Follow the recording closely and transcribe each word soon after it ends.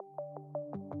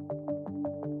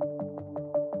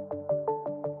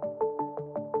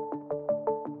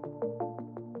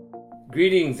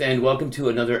Greetings and welcome to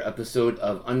another episode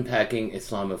of Unpacking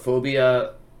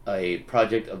Islamophobia, a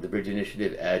project of the Bridge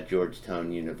Initiative at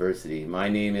Georgetown University. My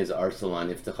name is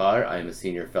Arsalan Iftikhar. I am a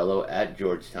senior fellow at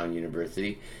Georgetown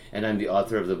University, and I'm the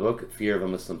author of the book Fear of a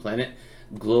Muslim Planet: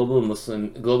 Global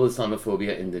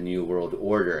Islamophobia in the New World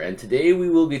Order. And today we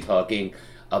will be talking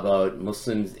about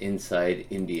Muslims inside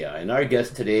India. And our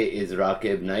guest today is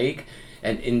Raqib Naik,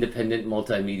 an independent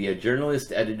multimedia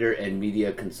journalist, editor, and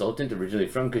media consultant, originally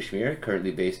from Kashmir,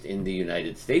 currently based in the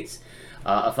United States,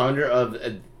 a founder of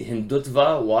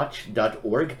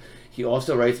HindutvWatch.org. He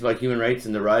also writes about human rights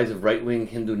and the rise of right-wing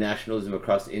Hindu nationalism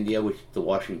across India, which the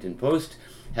Washington Post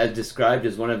has described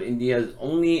as one of India's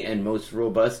only and most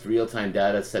robust real-time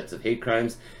data sets of hate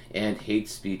crimes and hate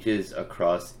speeches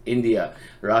across India.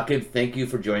 Raqib, thank you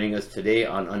for joining us today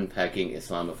on Unpacking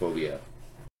Islamophobia.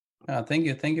 Thank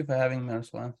you. Thank you for having me,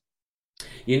 Arslan.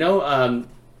 You know,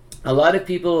 a lot of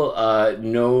people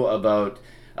know about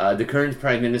the current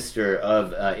Prime Minister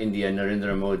of India,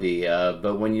 Narendra Modi,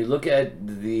 but when you look at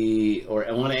I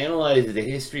want to analyze the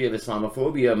history of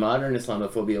Islamophobia, modern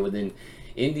Islamophobia within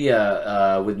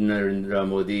India with Narendra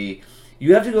Modi,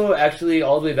 you have to go actually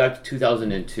all the way back to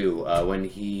 2002 when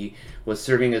he was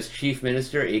serving as Chief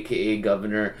Minister, aka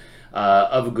Governor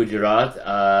of Gujarat,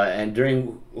 and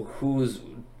during whose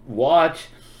watch,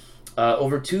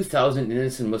 over 2,000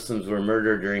 innocent Muslims were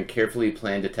murdered during carefully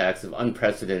planned attacks of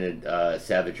unprecedented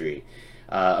savagery.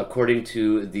 According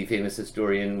to the famous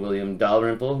historian William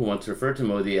Dalrymple, who once referred to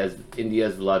Modi as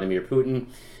India's Vladimir Putin,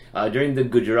 during the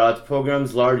Gujarat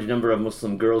pogroms, large number of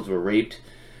Muslim girls were raped,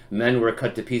 men were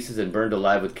cut to pieces and burned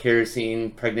alive with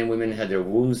kerosene, pregnant women had their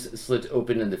wombs slit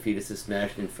open and the fetuses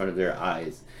smashed in front of their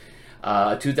eyes.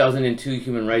 A 2002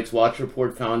 Human Rights Watch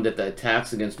report found that the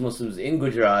attacks against Muslims in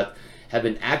Gujarat have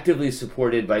been actively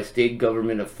supported by state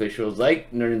government officials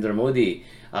like Narendra Modi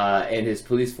and his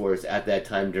police force at that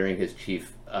time during his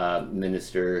chief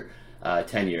minister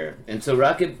tenure. And so,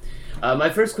 Raqib,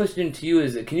 my first question to you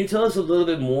is, can you tell us a little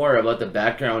bit more about the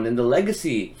background and the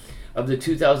legacy of the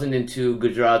 2002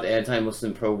 Gujarat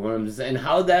anti-Muslim programs and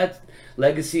how that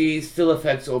legacy still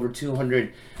affects over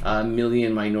 200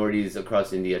 million minorities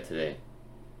across India today?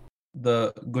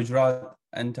 The Gujarat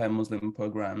anti-Muslim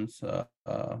programs. So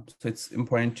it's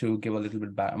important to give a little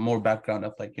bit more background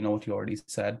of what you already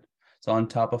said. So on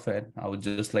top of it, I would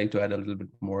just like to add a little bit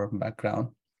more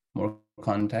background, more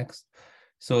context.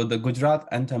 So the Gujarat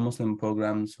anti-Muslim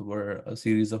programs were a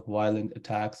series of violent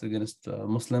attacks against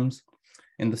Muslims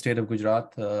in the state of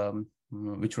Gujarat,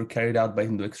 which were carried out by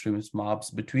Hindu extremist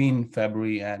mobs between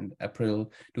February and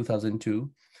April 2002,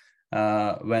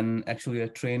 when actually a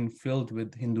train filled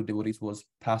with Hindu devotees was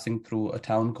passing through a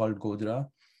town called Godhra,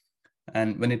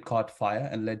 and when it caught fire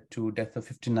and led to death of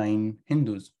 59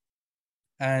 Hindus.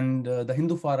 And the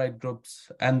Hindu far-right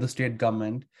groups and the state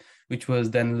government, which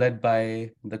was then led by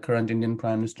the current Indian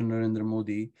Prime Minister Narendra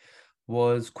Modi,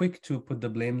 was quick to put the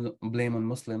blame on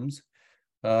Muslims,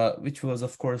 which was,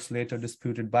 of course, later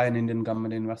disputed by an Indian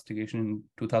government investigation in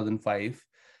 2005,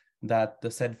 that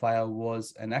the said fire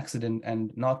was an accident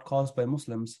and not caused by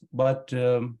Muslims. But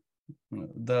the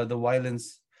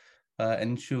violence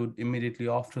ensued immediately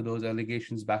after those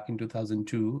allegations back in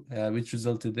 2002, which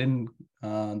resulted in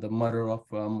the murder of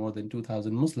more than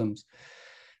 2,000 Muslims,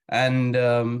 and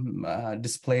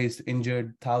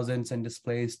injured thousands and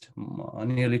displaced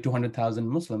nearly 200,000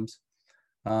 Muslims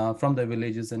from their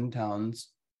villages and towns.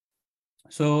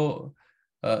 So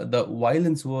the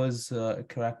violence was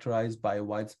characterized by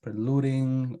widespread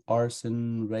looting,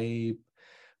 arson, rape,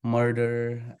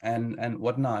 murder, and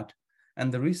whatnot.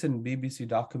 And the recent BBC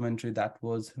documentary that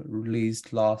was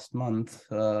released last month,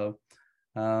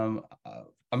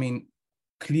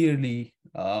 clearly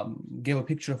gave a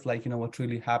picture of what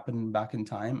really happened back in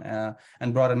time,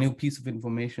 and brought a new piece of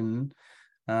information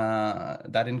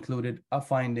that included a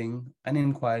finding, an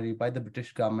inquiry by the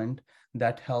British government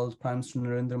that held Prime Minister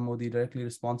Narendra Modi directly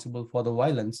responsible for the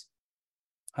violence.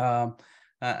 And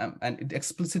it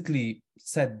explicitly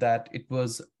said that it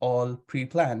was all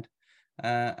pre-planned.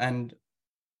 And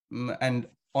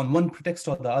on one pretext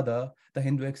or the other, the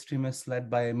Hindu extremists led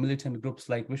by militant groups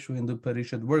like Vishwa Hindu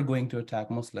Parishad were going to attack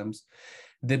Muslims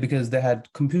because they had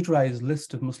computerized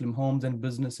list of Muslim homes and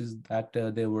businesses that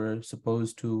they were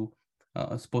supposed to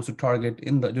target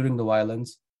during the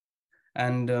violence.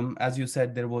 And as you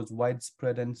said, there was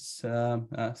widespread and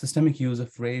systemic use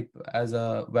of rape as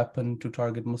a weapon to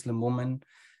target Muslim women.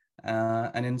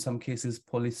 And in some cases,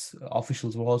 police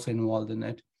officials were also involved in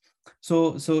it.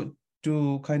 So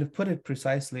to kind of put it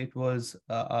precisely, it was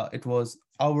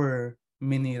our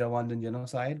mini Rwandan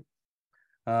genocide,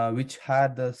 which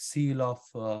had the seal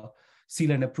of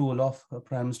seal and approval of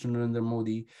Prime Minister Narendra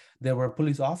Modi. There were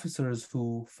police officers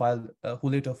who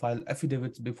later filed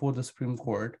affidavits before the Supreme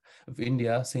Court of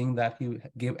India saying that he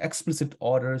gave explicit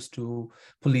orders to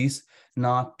police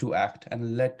not to act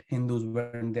and let Hindus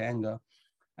vent their anger.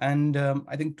 And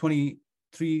I think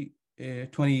 21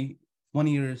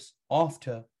 years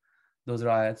after those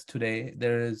riots today,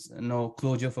 there is no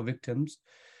closure for victims.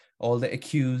 All the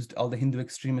Hindu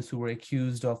extremists who were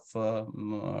accused of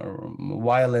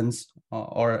violence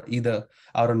or either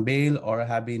out on bail or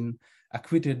have been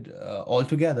acquitted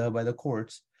altogether by the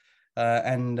courts.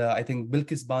 And I think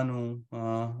Bilkis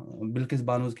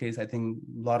Banu's case, I think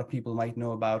a lot of people might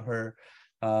know about her.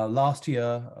 Last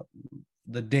year,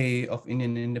 the day of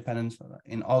Indian independence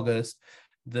in August,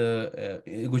 the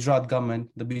Gujarat government,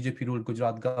 the BJP-ruled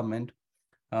Gujarat government,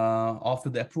 after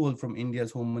the approval from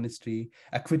India's Home Ministry,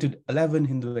 acquitted 11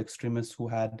 Hindu extremists who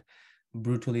had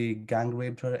brutally gang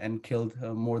raped her and killed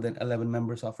more than 11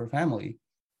 members of her family.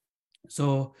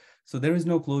 So there is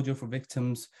no closure for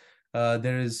victims.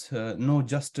 There is no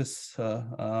justice.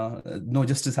 No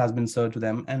justice has been served to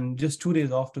them. And just 2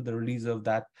 days after the release of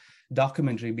that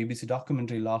documentary, BBC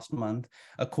documentary last month,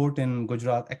 a court in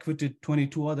Gujarat acquitted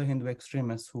 22 other Hindu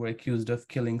extremists who were accused of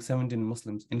killing 17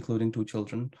 Muslims, including 2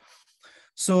 children.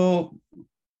 So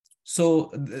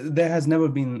there has never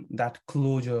been that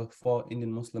closure for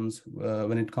Indian Muslims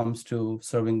when it comes to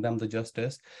serving them the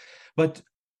justice. But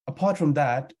apart from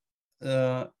that,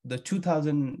 the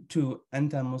 2002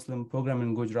 anti-Muslim program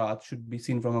in Gujarat should be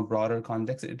seen from a broader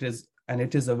context. It is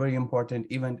a very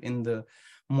important event in the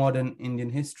modern Indian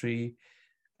history,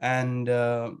 and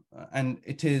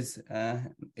it is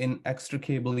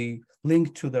inextricably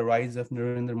linked to the rise of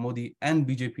Narendra Modi and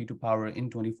BJP to power in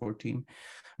 2014,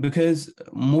 because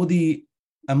Modi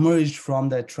emerged from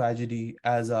that tragedy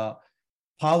as a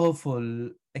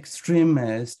powerful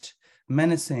extremist,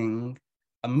 menacing,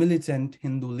 a militant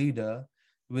Hindu leader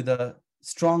with a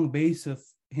strong base of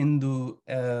Hindu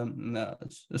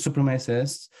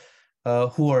supremacists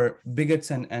who are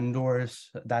bigots and endorse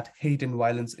that hate and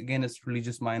violence against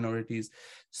religious minorities,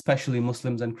 especially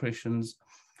Muslims and Christians.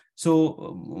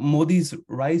 So Modi's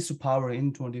rise to power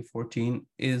in 2014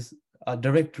 is a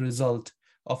direct result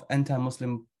of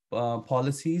anti-Muslim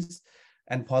policies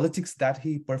and politics that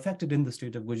he perfected in the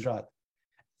state of Gujarat.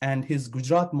 And his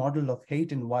Gujarat model of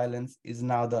hate and violence is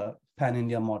now the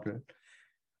pan-India model.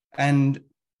 And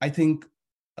I think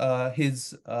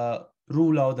his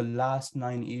rule over the last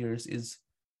 9 years is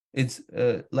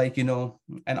like, an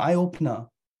eye-opener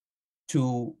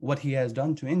to what he has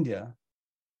done to India.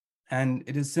 And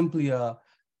it is simply a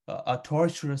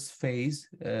torturous phase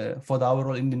for the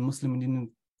overall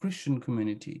Indian Christian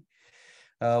community.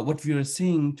 What we are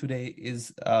seeing today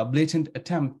is a blatant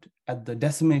attempt at the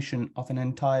decimation of an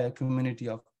entire community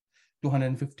of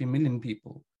 250 million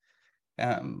people,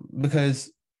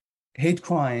 because hate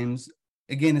crimes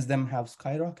against them have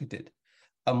skyrocketed.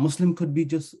 A Muslim could be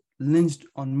just lynched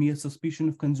on mere suspicion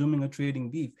of consuming or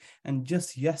trading beef. And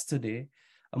just yesterday,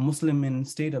 a Muslim in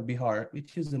state of Bihar,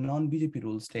 which is a non-BJP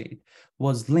ruled state,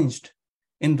 was lynched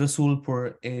in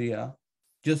Rasulpur area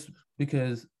just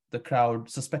because the crowd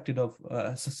suspected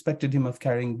him of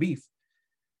carrying beef.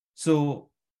 So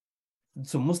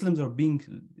Muslims are being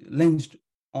lynched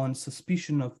on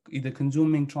suspicion of either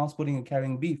consuming, transporting, or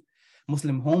carrying beef.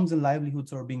 Muslim homes and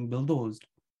livelihoods are being bulldozed.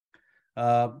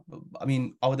 Over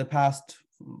the past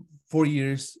 4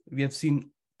 years, we have seen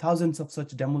thousands of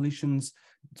such demolitions,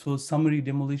 so summary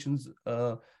demolitions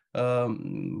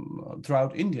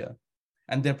throughout India,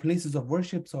 and their places of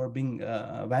worships are being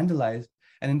vandalized,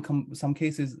 and in some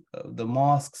cases, the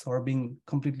mosques are being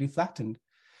completely flattened.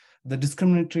 The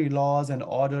discriminatory laws and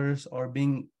orders are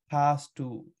being passed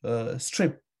to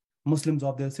strip Muslims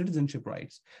of their citizenship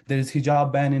rights. There is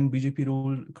hijab ban in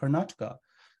BJP-ruled Karnataka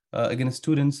against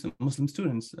Muslim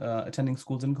students attending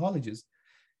schools and colleges,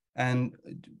 and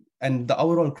the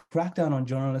overall crackdown on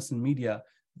journalists and media.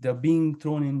 They're being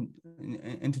thrown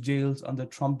into jails under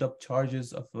trumped-up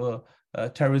charges of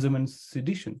terrorism and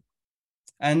sedition,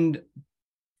 and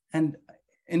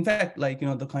in fact,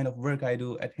 the kind of work I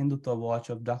do at Hindutva Watch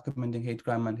of documenting hate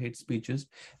crime and hate speeches,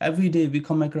 every day we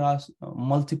come across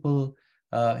multiple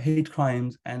hate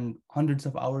crimes and hundreds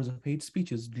of hours of hate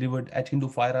speeches delivered at Hindu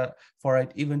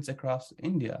far-right events across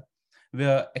India,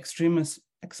 where extremists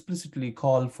explicitly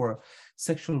call for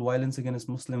sexual violence against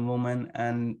Muslim women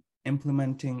and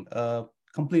implementing a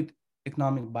complete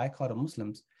economic boycott of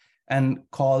Muslims, and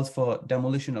calls for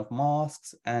demolition of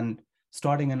mosques and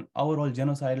starting an overall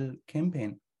genocidal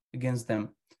campaign against them.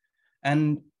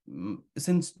 And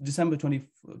since December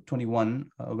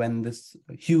 2021, when this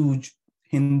huge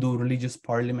Hindu religious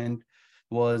parliament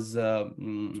was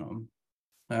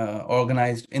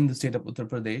organized in the state of Uttar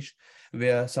Pradesh,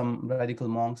 where some radical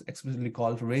monks explicitly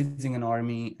called for raising an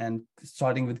army and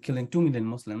starting with killing 2 million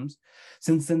Muslims.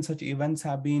 Since then, such events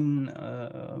have been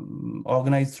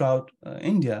organized throughout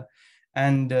India.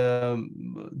 And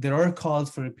there are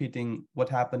calls for repeating what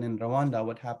happened in Rwanda,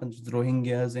 what happens with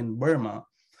Rohingyas in Burma.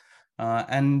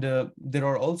 And there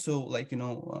are also, like,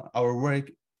 our work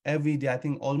every day, I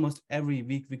think almost every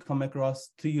week, we come across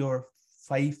 3 or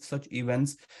 5 such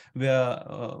events where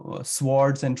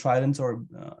swords and tridents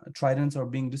are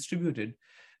being distributed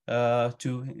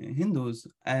to Hindus.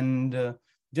 And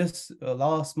just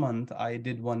last month, I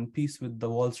did one piece with the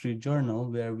Wall Street Journal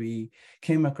where we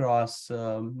came across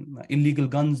illegal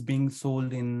guns being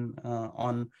sold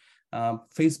on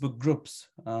Facebook groups,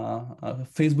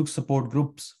 Facebook support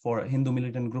groups for Hindu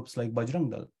militant groups like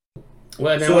Bajrang Dal.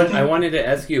 Well, and so I wanted to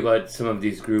ask you about some of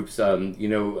these groups.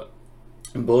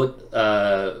 Both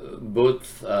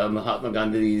Mahatma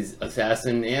Gandhi's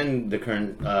assassin and the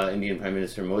current Indian Prime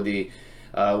Minister Modi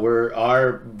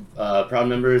are proud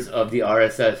members of the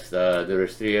RSS, the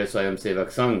Rashtriya Swayamsevak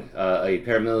Sangh, a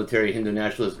paramilitary Hindu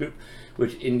nationalist group,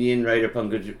 which Indian writer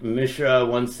Pankaj Mishra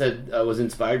once said was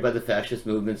inspired by the fascist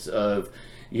movements of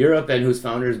Europe, and whose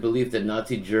founders believed that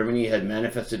Nazi Germany had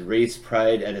manifested race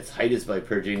pride at its height by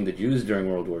purging the Jews during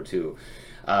World War II.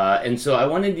 And so I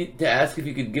wanted to ask if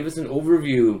you could give us an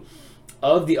overview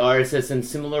of the RSS and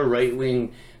similar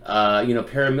right-wing,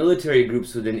 paramilitary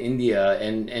groups within India,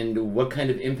 and what kind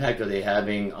of impact are they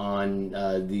having on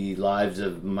the lives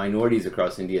of minorities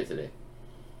across India today?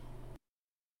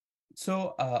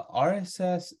 So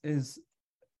RSS is,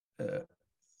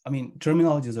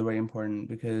 terminologies are very important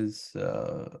because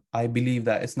I believe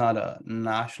that it's not a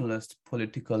nationalist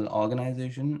political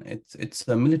organization. It's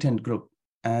a militant group.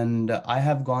 And I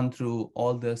have gone through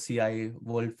all the CIA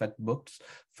World Fact books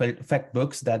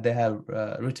that they have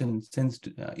written since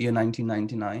year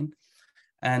 1999.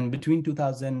 And between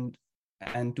 2000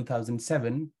 and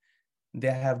 2007, they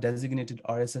have designated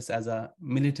RSS as a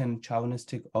militant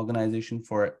chauvinistic organization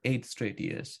for 8 straight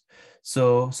years.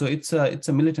 So it's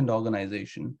a militant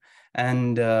organization,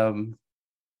 and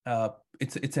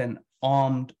it's an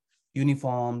armed,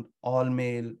 uniformed,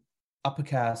 all-male, upper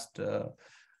caste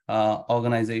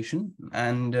organization,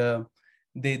 and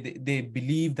they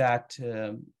believe that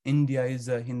India is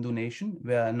a Hindu nation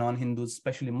where non-Hindus,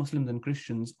 especially Muslims and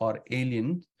Christians, are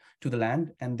alien to the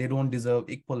land, and they don't deserve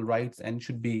equal rights and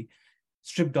should be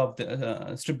stripped of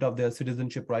their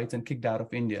citizenship rights and kicked out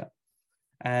of India.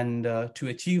 And to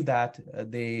achieve that,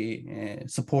 they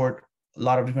support a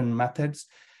lot of different methods,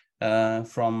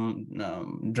 from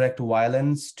direct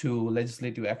violence to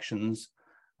legislative actions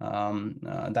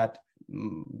that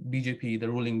BJP, the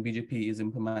ruling BJP, is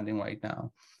implementing right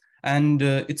now. And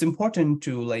it's important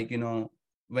to,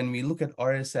 when we look at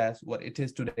RSS, what it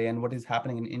is today and what is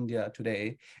happening in India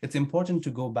today, it's important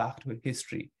to go back to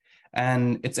history.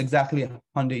 And it's exactly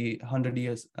 100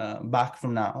 years back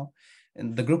from now.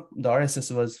 And the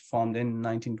RSS was formed in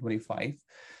 1925.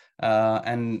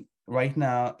 And right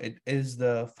now, it is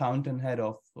the fountainhead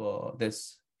of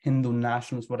this Hindu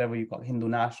nationalist, whatever you call it, Hindu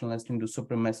nationalist, Hindu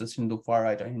supremacist, Hindu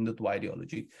far-right, or Hindutva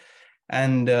ideology.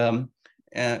 And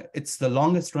it's the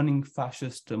longest running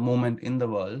fascist movement in the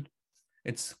world.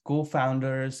 Its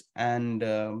co-founders and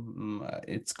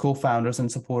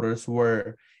supporters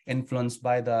were influenced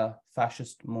by the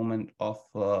fascist movement of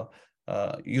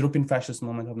European fascist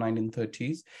movement of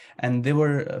 1930s, and they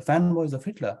were fanboys of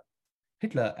Hitler,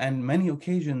 and many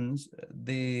occasions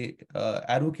they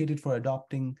advocated for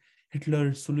adopting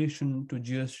Hitler's solution to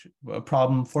Jewish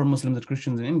problem for Muslims and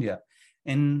Christians in India.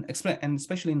 And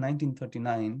especially in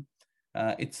 1939,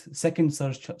 its second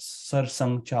Sar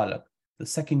Sangh Chalak, the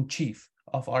second chief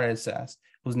of RSS,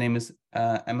 whose name is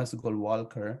M.S.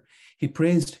 Golwalkar, he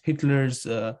praised Hitler's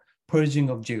purging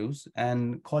of Jews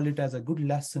and called it as a good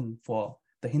lesson for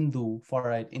the Hindu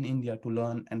far-right in India to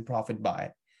learn and profit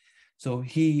by. So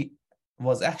he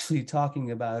was actually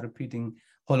talking about repeating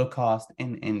Holocaust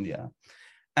in India.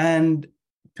 And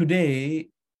today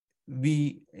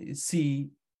we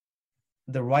see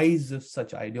the rise of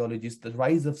such ideologies, the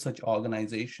rise of such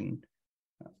organization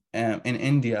in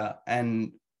India,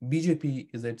 and BJP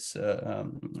is its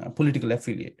political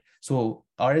affiliate. So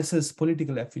RSS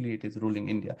political affiliate is ruling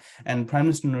India, and Prime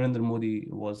Minister Narendra Modi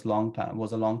was a long time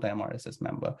RSS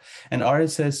member, and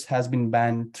RSS has been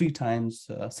banned 3 times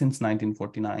since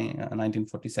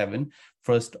 1947.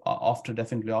 First,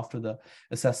 definitely after the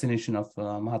assassination of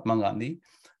Mahatma Gandhi,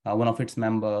 one of its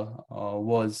member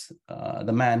was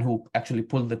the man who actually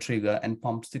pulled the trigger and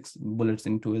pumped 6 bullets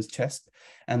into his chest.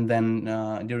 And then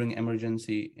during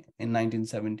emergency in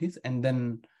 1970s, and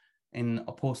then in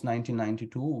post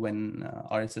 1992, when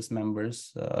RSS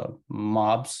members,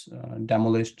 mobs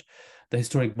demolished the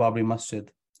historic Babri Masjid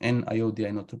in Ayodhya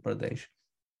in Uttar Pradesh.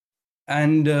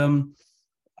 And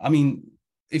I mean,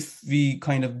 if we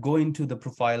kind of go into the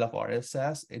profile of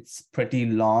RSS, it's pretty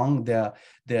long. The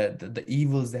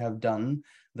evils they have done,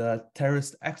 the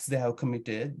terrorist acts they have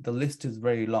committed, the list is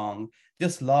very long.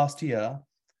 Just last year,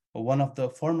 one of the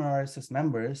former RSS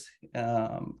members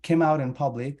came out in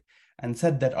public and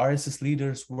said that RSS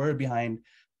leaders were behind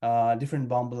different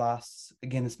bomb blasts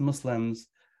against Muslims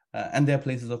and their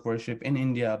places of worship in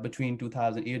India between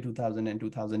 2000 and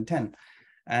 2010.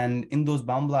 And in those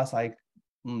bomb blasts, I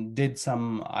did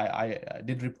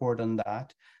report on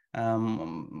that.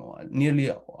 Nearly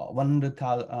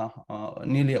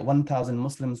 1,000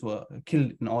 Muslims were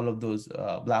killed in all of those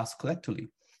blasts collectively.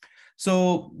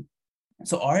 So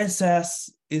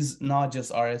RSS is not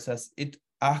just RSS. It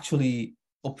actually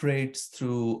operates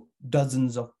through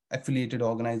dozens of affiliated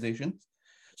organizations.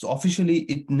 So officially,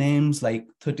 it names like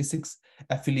 36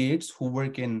 affiliates who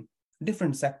work in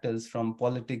different sectors, from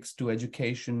politics to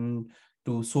education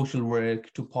to social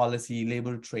work to policy,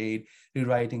 labor, trade,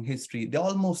 rewriting history. They're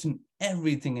almost in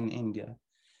everything in India.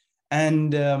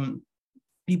 And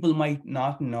people might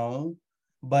not know,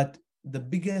 but the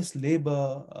biggest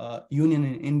labor union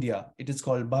in India, it is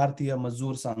called Bharatiya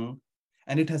Mazdoor Sangh,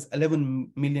 and it has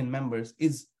 11 million members,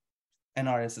 is an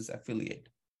RSS affiliate.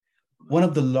 One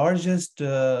of the largest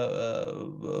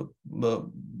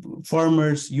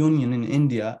farmers union in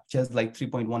India, which has like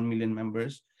 3.1 million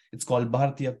members, it's called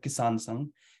Bharatiya Kisan Sangh,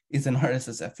 is an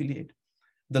RSS affiliate.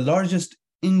 The largest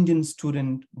Indian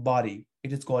student body,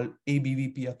 it is called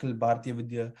ABVP, Akhil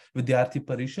Bharatiya Vidyarthi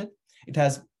Parishad. It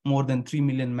has more than 3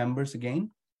 million members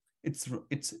again. It's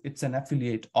an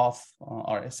affiliate of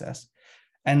RSS.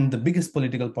 And the biggest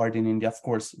political party in India, of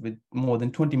course, with more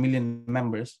than 20 million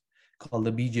members, called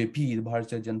the BJP, the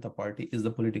Bharatiya Janata Party, is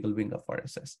the political wing of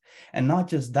RSS. And not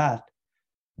just that,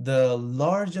 the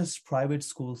largest private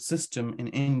school system in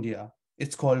India,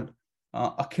 it's called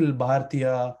Akhil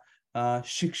Bharatiya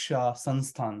Shiksha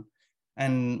Sansthan,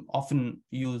 and often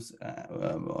used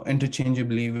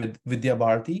interchangeably with Vidya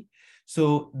Bharati.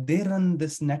 So they run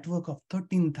this network of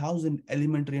 13,000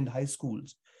 elementary and high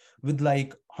schools with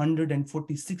like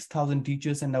 146,000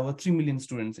 teachers and over 3 million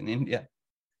students in India.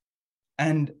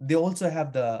 And they also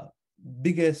have the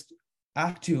biggest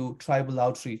active tribal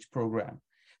outreach program.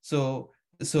 So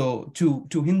to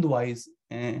Hinduize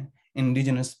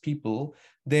indigenous people,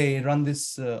 they run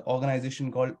this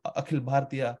organization called Akhil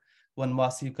Bharatiya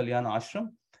Vanvasi Kalyan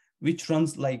Ashram, which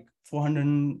runs like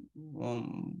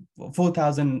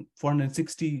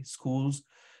 4,460 schools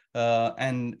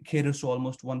and caters to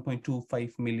almost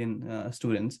 1.25 million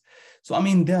students. So, I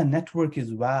mean, their network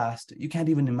is vast. You can't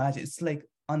even imagine. It's like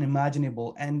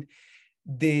unimaginable. And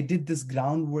they did this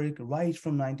groundwork right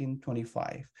from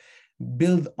 1925,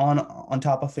 build on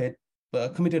top of it,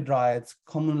 committed riots,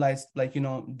 communalized,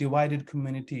 divided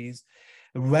communities,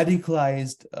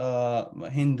 radicalized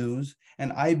Hindus.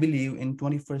 And I believe in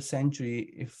 21st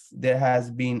century, if there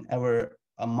has been ever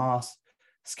a mass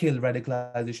scale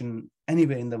radicalization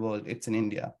anywhere in the world, it's in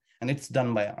India, and it's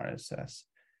done by RSS.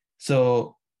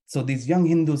 So these young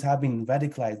Hindus have been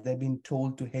radicalized. They've been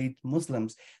told to hate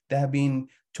Muslims. They have been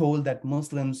told that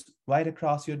Muslims right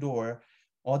across your door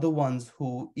are the ones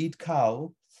who eat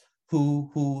cow,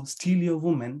 who steal your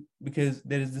woman, because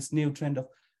there is this new trend of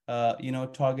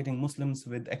targeting Muslims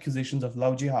with accusations of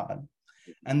love jihad.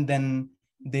 And then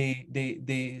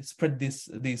they spread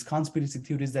these conspiracy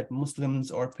theories that Muslims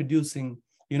are producing,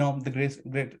 the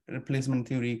great replacement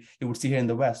theory you would see here in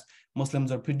the West.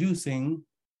 Muslims are producing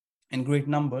in great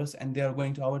numbers and they are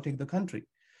going to overtake the country.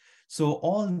 So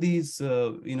all these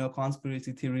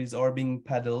conspiracy theories are being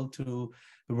peddled to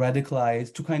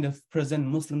radicalize, to kind of present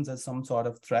Muslims as some sort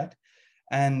of threat,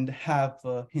 and have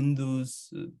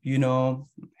Hindus,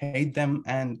 hate them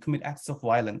and commit acts of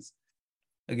violence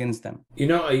against them. You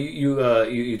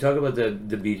talk about the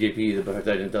BJP, the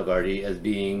Bharatiya Janata Party, as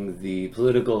being the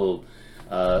political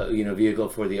vehicle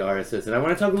for the RSS, and I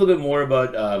want to talk a little bit more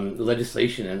about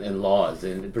legislation and laws,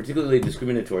 and particularly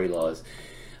discriminatory laws.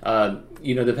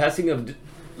 The passing of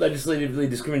legislatively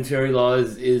discriminatory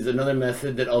laws is another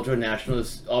method that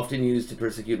ultra-nationalists often use to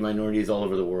persecute minorities all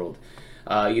over the world.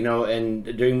 And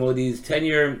during Modi's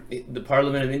tenure, the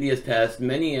Parliament of India has passed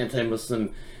many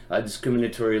anti-Muslim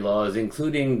discriminatory laws,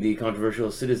 including the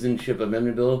controversial Citizenship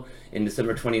Amendment Bill in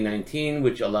December 2019,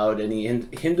 which allowed any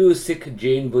Hindu, Sikh,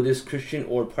 Jain, Buddhist, Christian,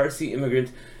 or Parsi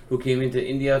immigrant who came into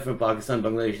India from Pakistan,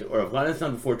 Bangladesh, or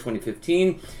Afghanistan before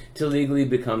 2015 to legally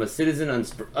become a citizen.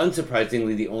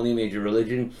 Unsurprisingly, the only major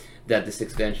religion that this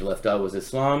expansion left out was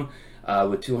Islam,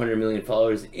 with 200 million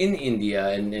followers in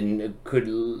India, and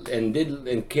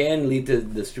can lead to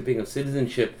the stripping of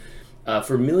citizenship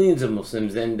for millions of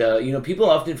Muslims. And people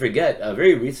often forget.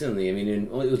 Very recently,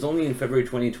 it was only in February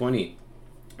 2020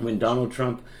 when Donald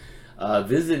Trump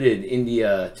visited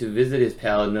India to visit his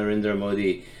pal Narendra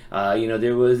Modi.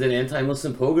 There was an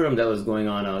anti-Muslim pogrom that was going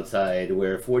on outside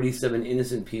where 47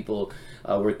 innocent people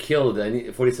were killed.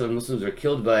 47 Muslims were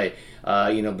killed by,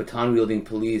 baton-wielding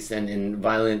police and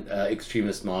violent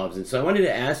extremist mobs. And so I wanted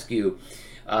to ask you,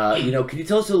 could you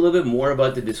tell us a little bit more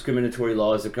about the discriminatory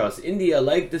laws across India,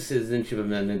 like the Citizenship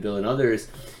Amendment Bill and others,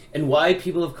 and why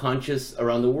people of conscience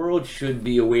around the world should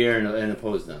be aware and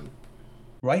oppose them?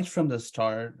 Right from the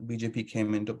start, BJP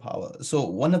came into power. So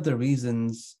one of the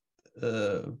reasons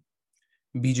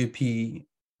BJP,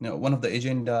 one of the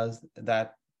agendas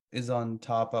that is on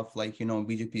top of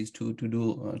BJP's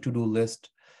to-do list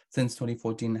since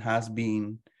 2014 has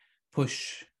been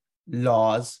push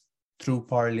laws through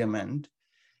parliament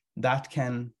that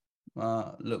can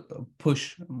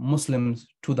push Muslims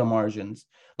to the margins,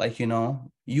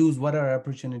 use whatever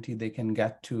opportunity they can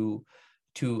get to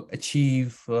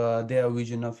achieve their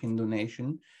vision of Hindu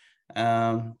nation.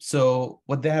 So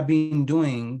what they have been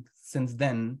doing since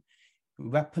then,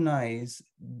 weaponize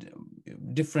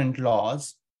different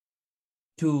laws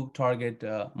to target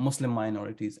Muslim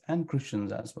minorities and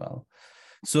Christians as well.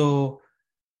 So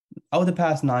over the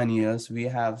past 9 years, we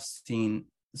have seen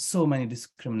so many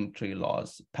discriminatory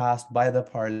laws passed by the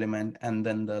parliament, and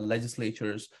then the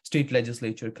state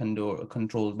legislature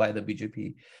controlled by the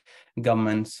BJP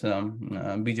governments,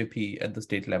 BJP at the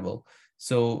state level.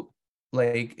 So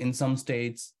in some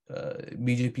states,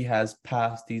 BJP has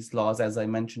passed these laws, as I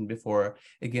mentioned before,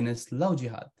 against love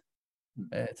jihad.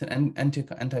 It's an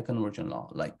anti-conversion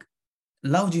law.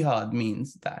 Love jihad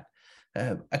means that,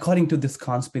 according to this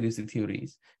conspiracy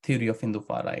theory of Hindu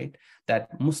far right,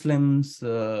 that Muslims,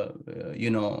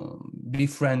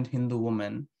 befriend Hindu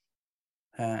women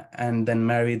and then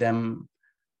marry them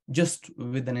just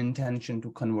with an intention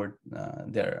to convert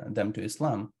them to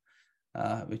Islam,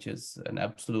 which is an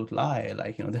absolute lie.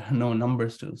 There are no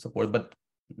numbers to support, but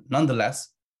nonetheless,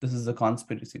 this is a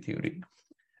conspiracy theory.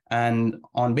 And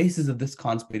on basis of this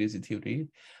conspiracy theory,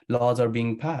 laws are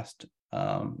being passed.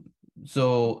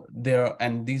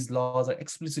 These laws are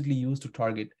explicitly used to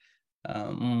target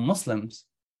Muslims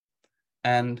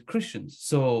and Christians.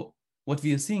 So what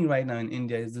we are seeing right now in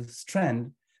India is this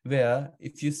trend where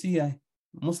if you see a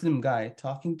Muslim guy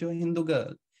talking to a Hindu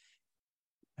girl,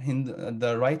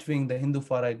 the right wing, the Hindu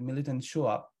far right militants show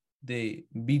up, they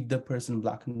beat the person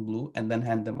black and blue and then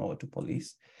hand them over to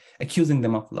police, accusing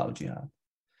them of love jihad.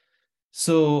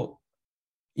 So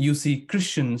you see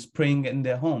Christians praying in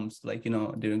their homes,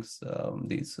 during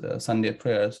these Sunday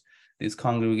prayers, these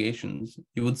congregations.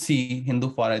 You would see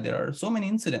Hindu far right. There are so many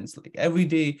incidents. Every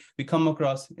day we come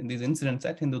across these incidents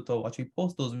at Hindutva Watch. We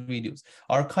post those videos,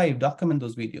 document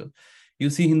those videos. You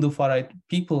see Hindu far right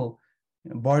people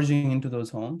barging into those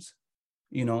homes,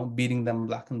 beating them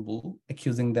black and blue,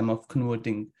 accusing them of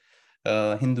converting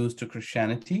Hindus to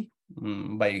Christianity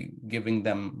by giving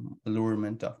them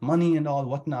allurement of money and all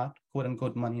whatnot, quote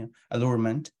unquote money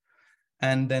allurement,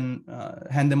 and then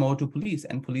hand them over to police,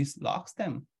 and police locks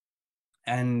them.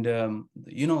 And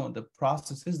the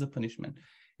process is the punishment.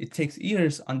 It takes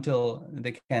years until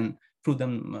they can prove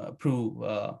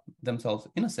themselves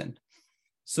innocent.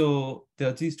 So there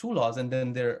are these two laws, and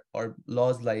then there are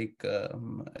laws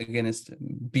against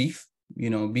beef,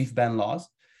 beef ban laws.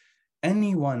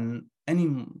 Anyone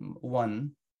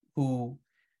who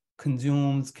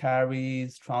consumes,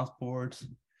 carries, transports,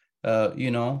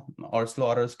 or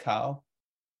slaughters cow,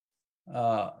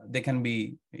 they can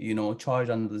be,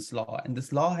 charged under this law. And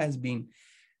this law has been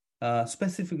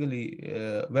specifically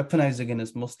weaponized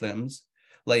against Muslims.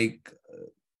 In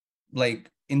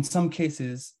some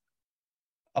cases,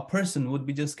 a person would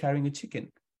be just carrying a chicken,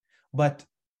 but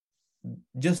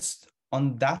just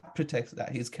on that pretext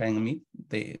that he's carrying meat,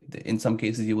 in some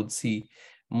cases you would see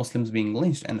Muslims being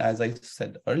lynched. And as I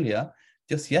said earlier,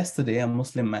 just yesterday, a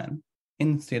Muslim man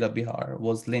in the state of Bihar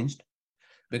was lynched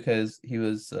because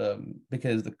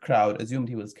because the crowd assumed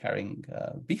he was carrying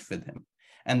beef with him.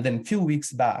 And then a few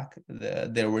weeks back,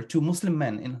 there were two Muslim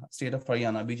men in state of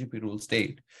Haryana, BJP ruled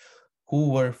state, who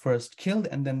were first killed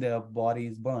and then their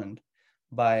bodies burned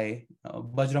by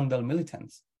Bajrang Dal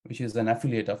militants, which is an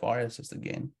affiliate of RSS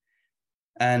again.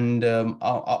 And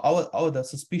the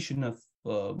suspicion of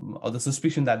or the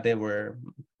suspicion that they were,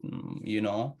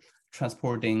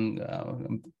 transporting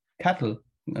cattle,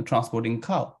 transporting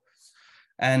cow.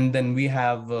 And then we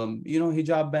have,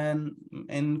 hijab ban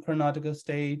in Karnataka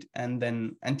state, and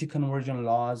then anti-conversion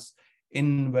laws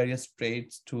in various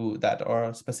states that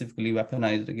are specifically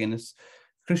weaponized against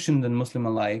Christians and Muslim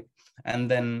alike. And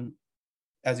then,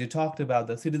 as you talked about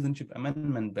the Citizenship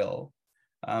Amendment Bill,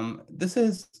 this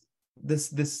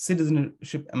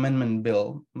Citizenship Amendment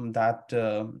Bill that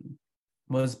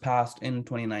was passed in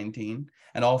 2019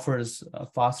 and offers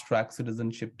fast-track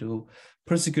citizenship to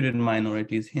persecuted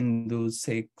minorities, Hindus,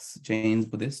 Sikhs, Jains,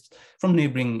 Buddhists, from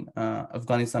neighboring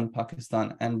Afghanistan,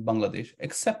 Pakistan, and Bangladesh,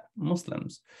 except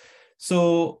Muslims.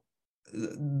 So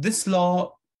this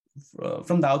law,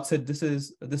 from the outset,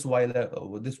 this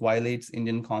violates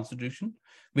Indian Constitution,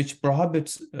 which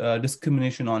prohibits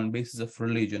discrimination on basis of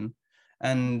religion,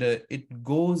 and it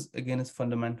goes against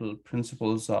fundamental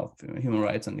principles of human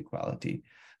rights and equality.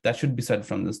 That should be said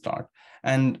from the start.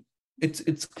 And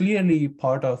it's clearly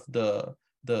part of the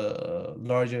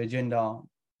larger agenda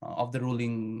of the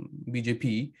ruling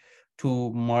BJP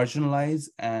to marginalize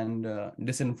and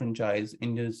disenfranchise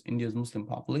India's Muslim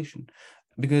population.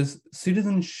 Because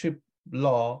citizenship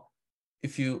law,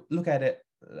 if you look at it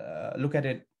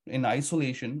in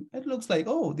isolation, it looks like,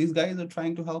 oh, these guys are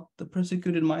trying to help the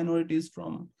persecuted minorities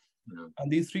from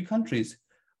these three countries.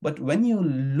 But when you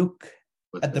look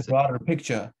at the broader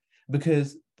picture,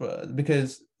 because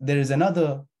there is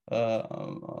another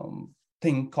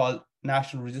thing called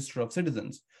National Register of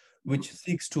Citizens, which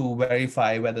seeks to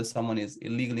verify whether someone is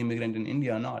illegal immigrant in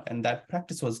India or not. And that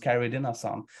practice was carried in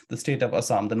Assam, the state of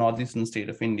Assam, the northeastern state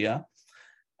of India.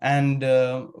 And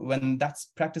when that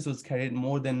practice was carried,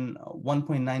 more than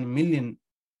 1.9 million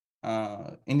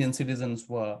Indian citizens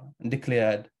were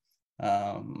declared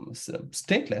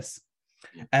stateless.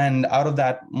 And out of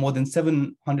that, more than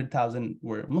 700,000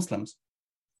 were Muslims.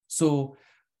 So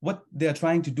what they're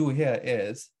trying to do here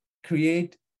is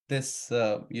create this,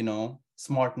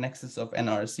 smart nexus of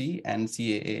NRC and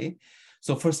CAA.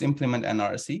 So first implement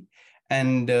NRC,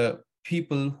 and the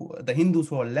Hindus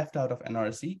who are left out of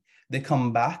NRC, they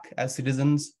come back as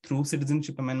citizens through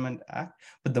Citizenship Amendment Act.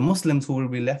 But the Muslims who will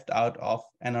be left out of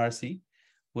NRC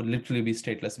would literally be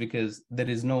stateless, because there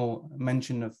is no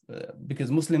mention of,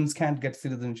 because Muslims can't get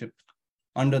citizenship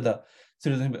under the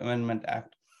Citizenship Amendment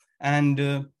Act.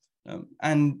 And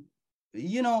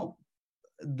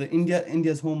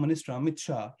India's Home Minister, Amit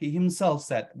Shah, he himself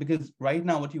said, because right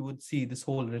now what you would see, this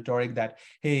whole rhetoric that,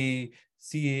 hey,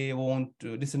 CA won't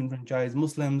disenfranchise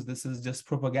Muslims, this is just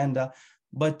propaganda.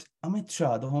 But Amit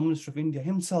Shah, the Home Minister of India,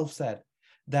 himself said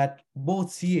that both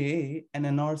CAA and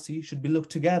NRC should be looked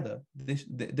together. They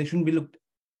shouldn't be looked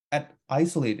at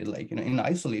isolated, in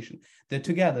isolation. They're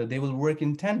together, they will work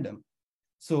in tandem.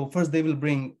 So first they will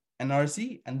bring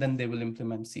NRC and then they will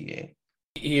implement CAA.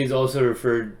 He has also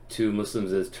referred to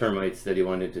Muslims as termites that he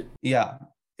wanted to... Yeah,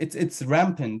 it's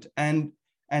rampant. And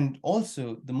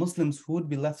also the Muslims who would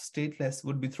be left stateless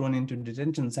would be thrown into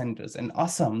detention centers. And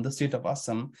Assam, the state of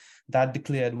Assam, that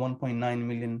declared 1.9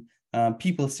 million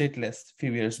people stateless a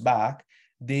few years back,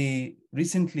 they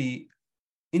recently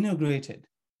inaugurated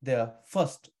their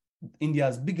first,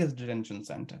 India's biggest detention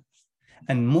center.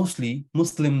 And mostly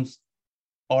Muslims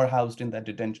are housed in that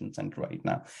detention center right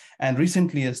now. And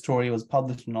recently a story was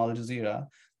published in Al Jazeera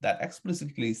that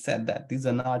explicitly said that these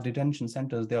are not detention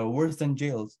centers, they are worse than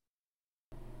jails.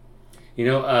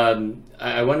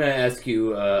 I want to ask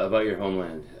you about your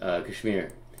homeland,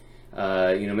 Kashmir.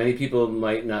 Many people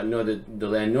might not know that the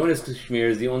land known as Kashmir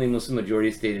is the only Muslim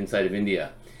majority state inside of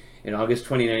India. In August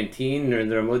 2019,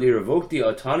 Narendra Modi revoked the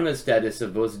autonomous status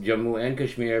of both Jammu and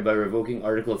Kashmir by revoking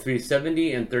Article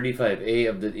 370 and 35A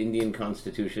of the Indian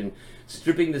Constitution,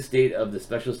 stripping the state of the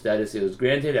special status it was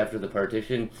granted after the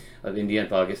partition of India and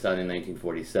Pakistan in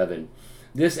 1947.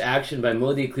 This action by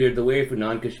Modi cleared the way for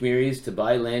non-Kashmiris to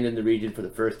buy land in the region for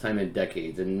the first time in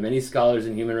decades, and many scholars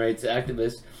and human rights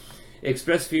activists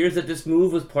expressed fears that this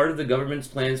move was part of the government's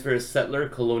plans for a settler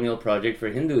colonial project for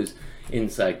Hindus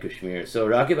inside Kashmir. So,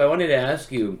 Raqib, I wanted to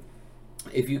ask you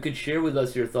if you could share with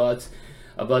us your thoughts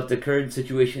about the current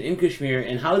situation in Kashmir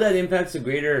and how that impacts the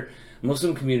greater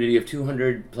Muslim community of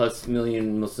 200 plus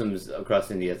million Muslims across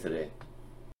India today.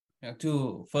 Yeah,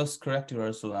 to first correct you,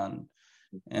 Arsalan,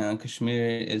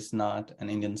 Kashmir is not an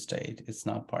Indian state. It's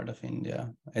not part of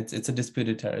India. It's a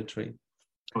disputed territory.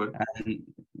 Okay. And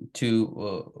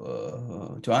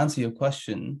to answer your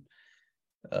question,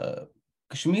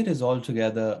 Kashmir is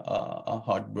altogether a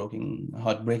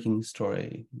heartbreaking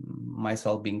story.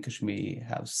 Myself being Kashmiri,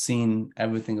 have seen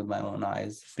everything with my own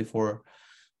eyes before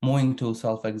moving to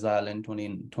self-exile in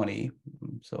 2020.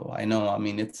 So I know, I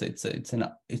mean, it's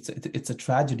a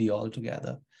tragedy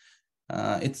altogether.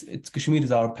 It's Kashmir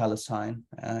is our Palestine,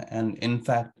 and in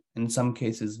fact, in some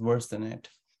cases, worse than it.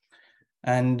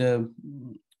 And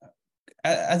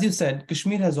as you said,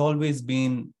 Kashmir has always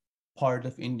been part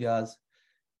of India's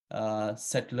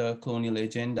settler colonial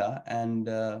agenda, and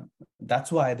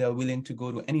that's why they're willing to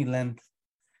go to any length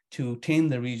to tame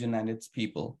the region and its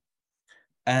people.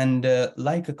 And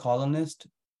like a colonist,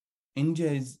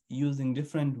 India is using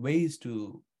different ways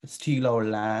to steal our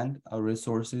land, our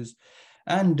resources,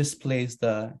 and displace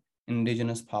the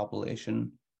indigenous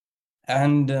population.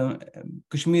 And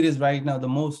Kashmir is right now the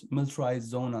most militarized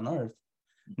zone on earth.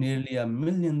 Nearly 1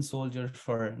 million soldiers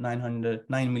for 9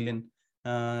 million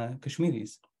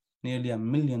Kashmiris. Nearly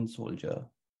 1 million soldiers.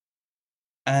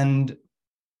 And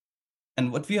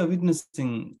what we are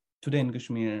witnessing today in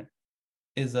Kashmir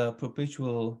is a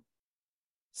perpetual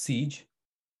siege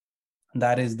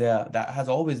that is there, that has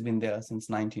always been there since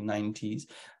 1990s,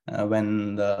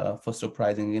 when the first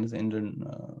uprising against Indian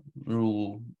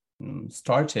rule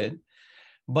started.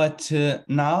 But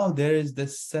now there is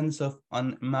this sense of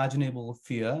unimaginable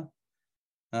fear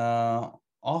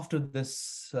after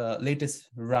this latest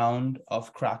round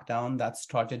of crackdown that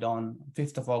started on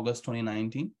 5th of August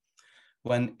 2019,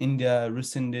 when India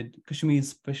rescinded Kashmir's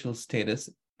special status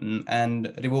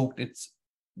and revoked its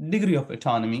degree of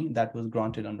autonomy that was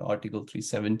granted under Article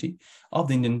 370 of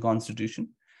the Indian Constitution.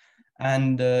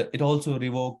 And it also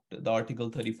revoked the Article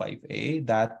 35A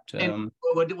that... and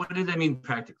what did that mean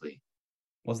practically?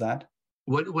 Was that?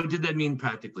 What did that mean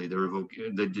practically,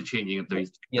 the changing of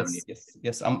 370?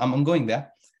 Yes. I'm going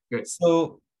there. Great.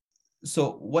 So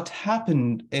what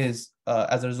happened is,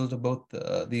 as a result of both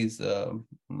these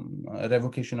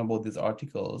revocation of both these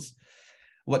articles,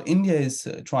 what India is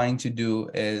trying to do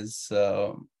is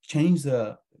change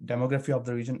the demography of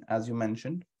the region, as you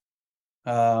mentioned,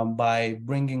 by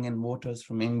bringing in voters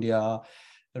from India,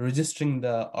 registering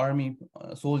the army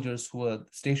soldiers who are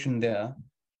stationed there.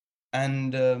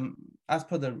 And as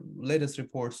per the latest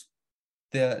reports,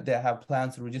 they have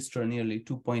plans to register nearly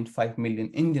 2.5 million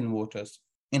Indian voters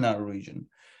in our region.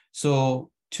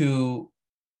 So to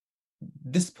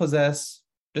dispossess,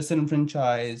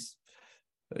 disenfranchise,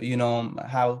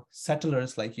 have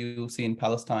settlers like you see in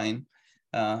Palestine,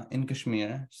 in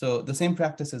Kashmir. So the same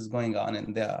practice is going on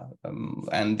in there,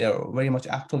 and they're very much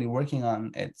actively working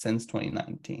on it since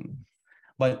 2019.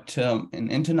 But in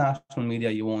international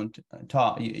media, you won't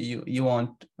you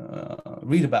won't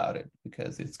read about it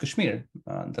because it's Kashmir,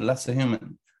 the lesser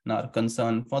human, not a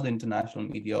concern for the international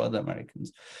media or the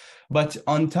Americans. But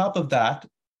on top of that,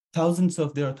 there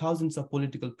are thousands of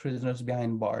political prisoners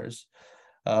behind bars.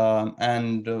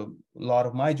 And a lot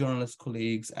of my journalist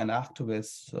colleagues and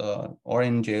activists are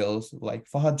in jails, like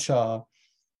Fahad Shah,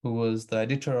 who was the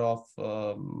editor of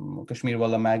Kashmir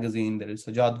Wala magazine. There is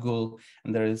Sajad Gul,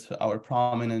 and there is our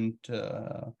prominent,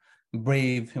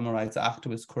 brave human rights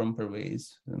activist, Khurram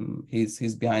Parvez.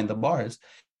 He's behind the bars.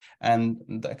 And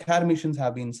the academicians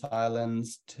have been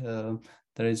silenced.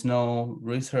 There is no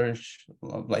research,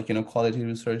 quality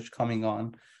research coming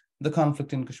on the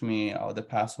conflict in Kashmir over the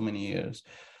past so many years.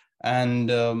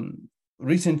 And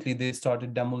recently they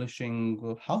started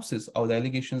demolishing houses, or the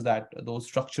allegations that those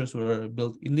structures were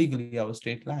built illegally on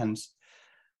state lands.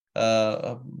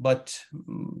 But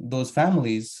those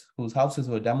families whose houses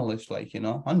were demolished,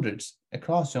 hundreds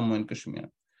across Jammu and Kashmir,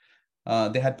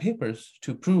 they had papers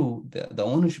to prove the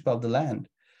ownership of the land.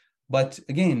 But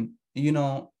again,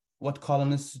 what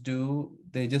colonists do,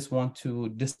 they just want to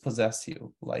dispossess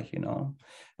you,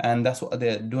 and that's what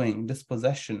they're doing,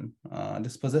 dispossessing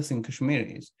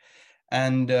Kashmiris.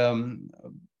 And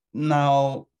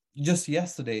now, just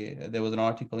yesterday, there was an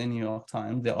article in New York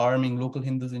Times, they're arming local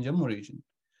Hindus in Jammu region.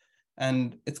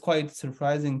 And it's quite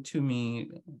surprising to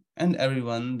me and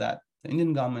everyone that the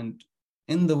Indian government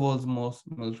in the world's most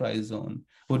militarized zone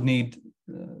would need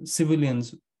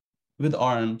civilians with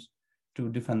arms to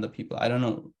defend the people. I don't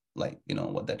know,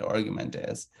 what that argument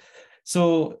is.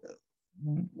 So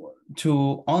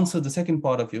to answer the second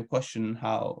part of your question,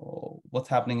 what's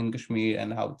happening in Kashmir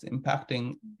and how it's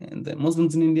impacting the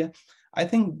Muslims in India, I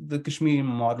think the Kashmiri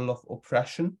model of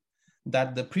oppression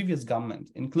that the previous government,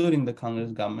 including the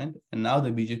Congress government and now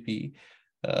the BJP,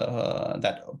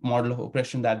 that model of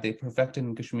oppression that they perfected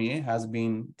in Kashmir has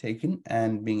been taken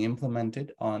and being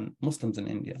implemented on Muslims in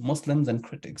India, Muslims and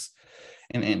critics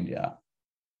in India.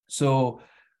 So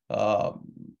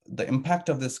the impact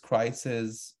of this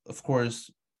crisis, of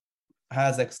course,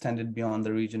 has extended beyond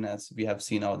the region, as we have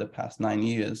seen over the past 9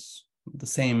 years. The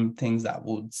same things that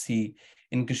we would see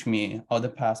in Kashmir over the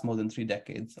past more than 3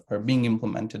 decades are being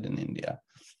implemented in India.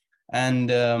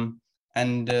 And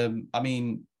I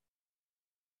mean,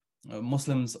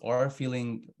 Muslims are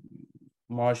feeling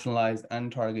marginalized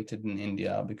and targeted in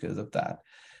India because of that.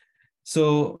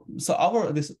 So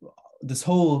this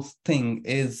whole thing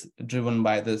is driven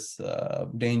by this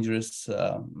dangerous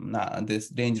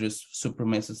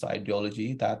supremacist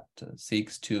ideology that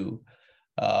seeks to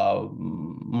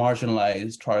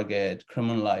marginalize, target,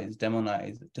 criminalize,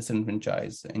 demonize,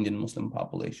 disenfranchise the Indian Muslim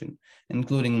population,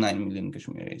 including 9 million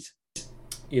Kashmiris.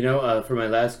 For my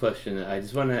last question, I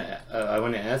just want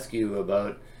to ask you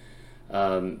about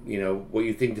what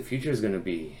you think the future is going to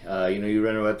be. You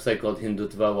run a website called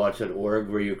hindutvawatch.org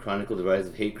where you chronicle the rise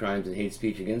of hate crimes and hate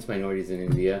speech against minorities in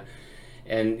India.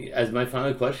 And as my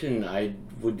final question, I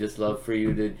would just love for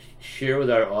you to share with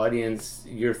our audience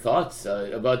your thoughts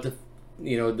about the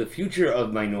future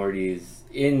of minorities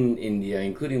in India,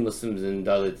 including Muslims and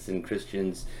Dalits and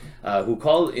Christians who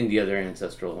call India their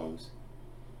ancestral homes.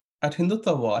 At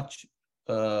Hindutva Watch,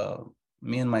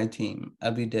 me and my team,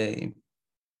 every day,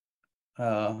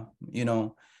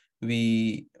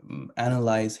 we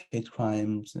analyze hate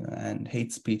crimes and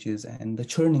hate speeches and the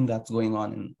churning that's going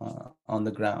on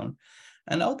the ground.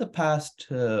 And over the past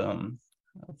 4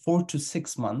 to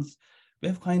 6 months, we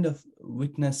have kind of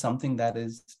witnessed something that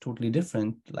is totally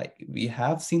different. Like, we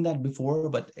have seen that before,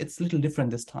 but it's a little different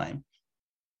this time.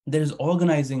 There's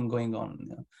organizing going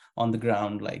on the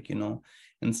ground,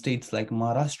 in states like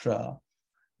Maharashtra.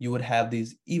 You would have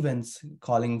these events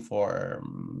calling for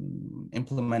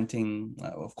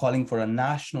calling for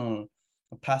a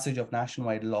passage of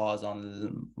nationwide laws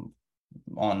on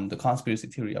the conspiracy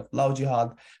theory of love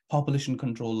jihad, population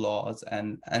control laws,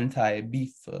 and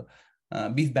anti-beef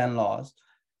ban laws.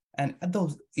 And at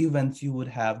those events, you would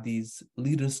have these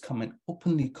leaders come and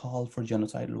openly call for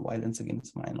genocidal violence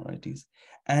against minorities.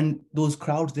 And those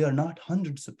crowds, they are not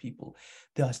hundreds of people.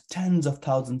 They are tens of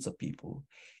thousands of people,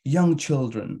 young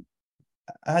children,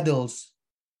 adults,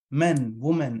 men,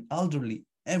 women, elderly.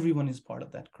 Everyone is part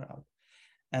of that crowd.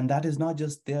 And that is not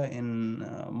just there in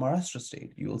Maharashtra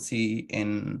state. You will see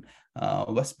in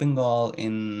West Bengal,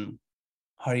 in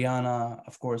Haryana,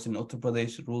 of course, in Uttar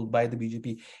Pradesh, ruled by the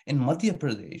BJP, in Madhya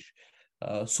Pradesh,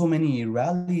 so many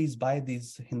rallies by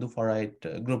these Hindu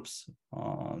far-right groups.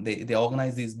 They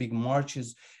organize these big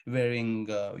marches wearing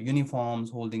uniforms,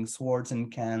 holding swords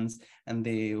and cans, and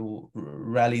they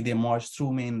march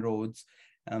through main roads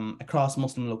across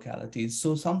Muslim localities.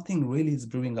 So something really is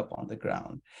brewing up on the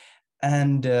ground.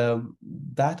 And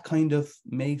that kind of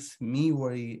makes me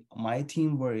worry, my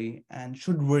team worry, and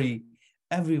should worry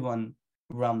everyone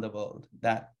around the world,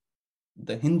 that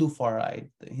the Hindu far-right,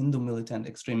 the Hindu militant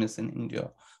extremists in India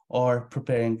are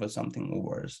preparing for something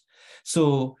worse.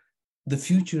 So the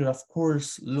future, of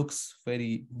course, looks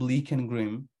very bleak and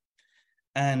grim.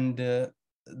 And the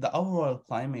overall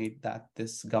climate that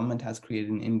this government has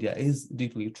created in India is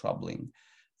deeply troubling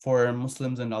for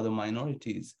Muslims and other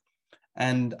minorities.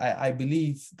 And I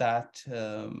believe that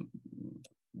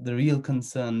the real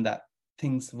concern that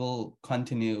things will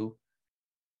continue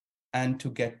and to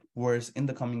get worse in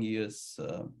the coming years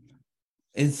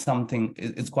is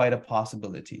quite a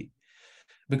possibility,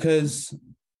 because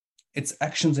its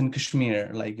actions in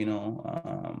Kashmir,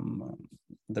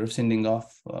 the rescinding of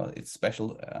its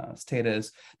special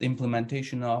status, the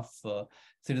implementation of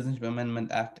Citizenship Amendment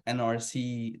Act,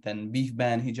 NRC, then beef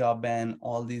ban, hijab ban,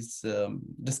 all these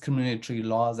discriminatory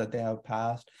laws that they have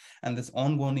passed, and this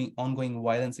ongoing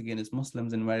violence against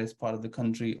Muslims in various parts of the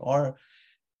country are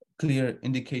clear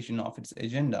indication of its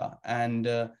agenda. And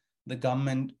the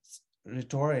government's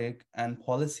rhetoric and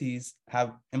policies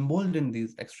have emboldened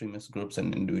these extremist groups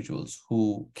and individuals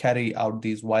who carry out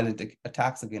these violent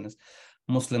attacks against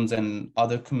Muslims and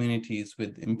other communities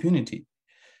with impunity.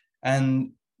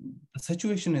 And the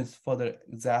situation is further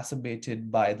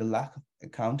exacerbated by the lack of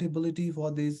accountability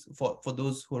for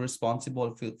those who are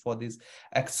responsible for these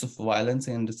acts of violence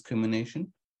and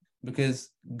discrimination,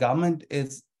 because government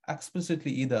is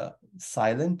explicitly either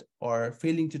silent or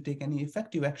failing to take any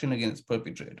effective action against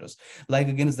perpetrators, like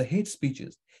against the hate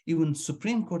speeches. Even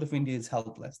Supreme Court of India is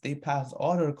helpless. They pass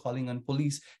order calling on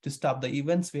police to stop the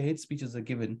events where hate speeches are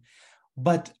given.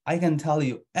 But I can tell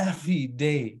you, every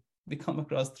day we come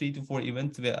across 3 to 4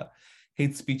 events where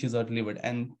hate speeches are delivered,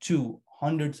 and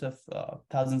hundreds of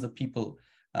thousands of people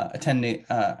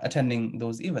attending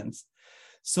those events.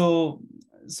 So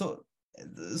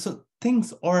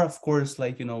things are, of course,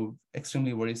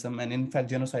 extremely worrisome. And in fact,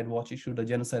 Genocide Watch issued a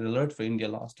genocide alert for India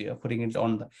last year, putting it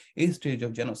on the 8th stage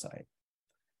of genocide.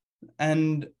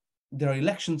 And there are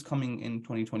elections coming in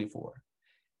 2024.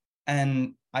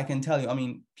 And I can tell you, I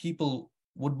mean, people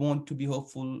would want to be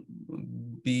hopeful,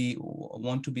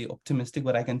 want to be optimistic,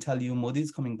 but I can tell you Modi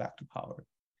is coming back to power.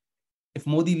 If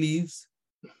Modi leaves,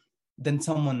 then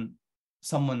someone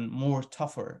more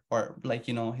tougher, or like,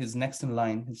 his next in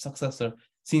line, his successor,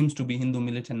 seems to be Hindu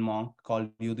militant monk called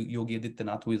Yogi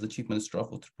Adityanath, who is the chief minister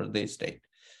of Uttar Pradesh state.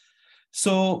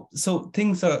 So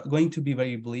things are going to be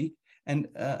very bleak. And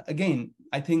again,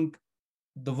 I think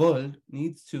the world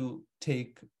needs to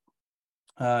take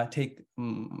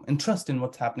interest in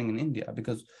what's happening in India,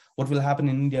 because what will happen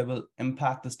in India will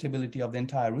impact the stability of the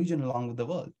entire region along with the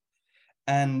world.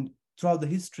 And throughout the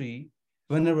history,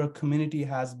 whenever a community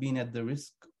has been at the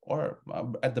risk or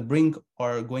at the brink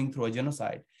or going through a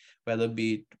genocide, whether it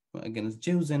be against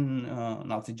Jews in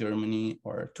Nazi Germany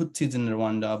or Tutsis in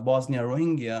Rwanda, Bosnia,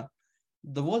 Rohingya,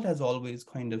 the world has always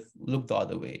kind of looked the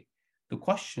other way. The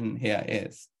question here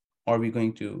is, are we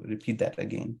going to repeat that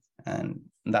again? And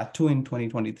that too in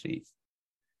 2023,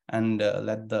 and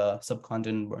let the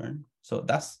subcontinent burn? So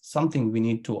that's something we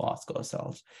need to ask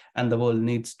ourselves, and the world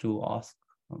needs to ask,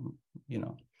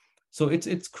 So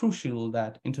it's crucial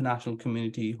that international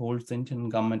community holds the Indian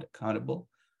government accountable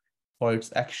for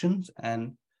its actions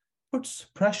and puts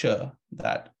pressure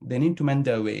that they need to mend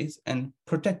their ways and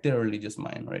protect their religious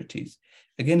minorities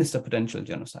against a potential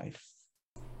genocide.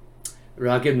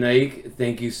 Raqib Naik,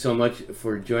 thank you so much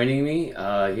for joining me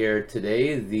here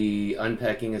today. The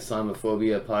Unpacking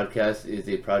Islamophobia podcast is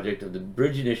a project of the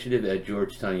Bridge Initiative at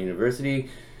Georgetown University.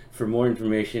 For more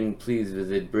information, please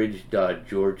visit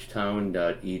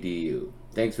bridge.georgetown.edu.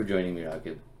 Thanks for joining me,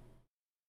 Raqib.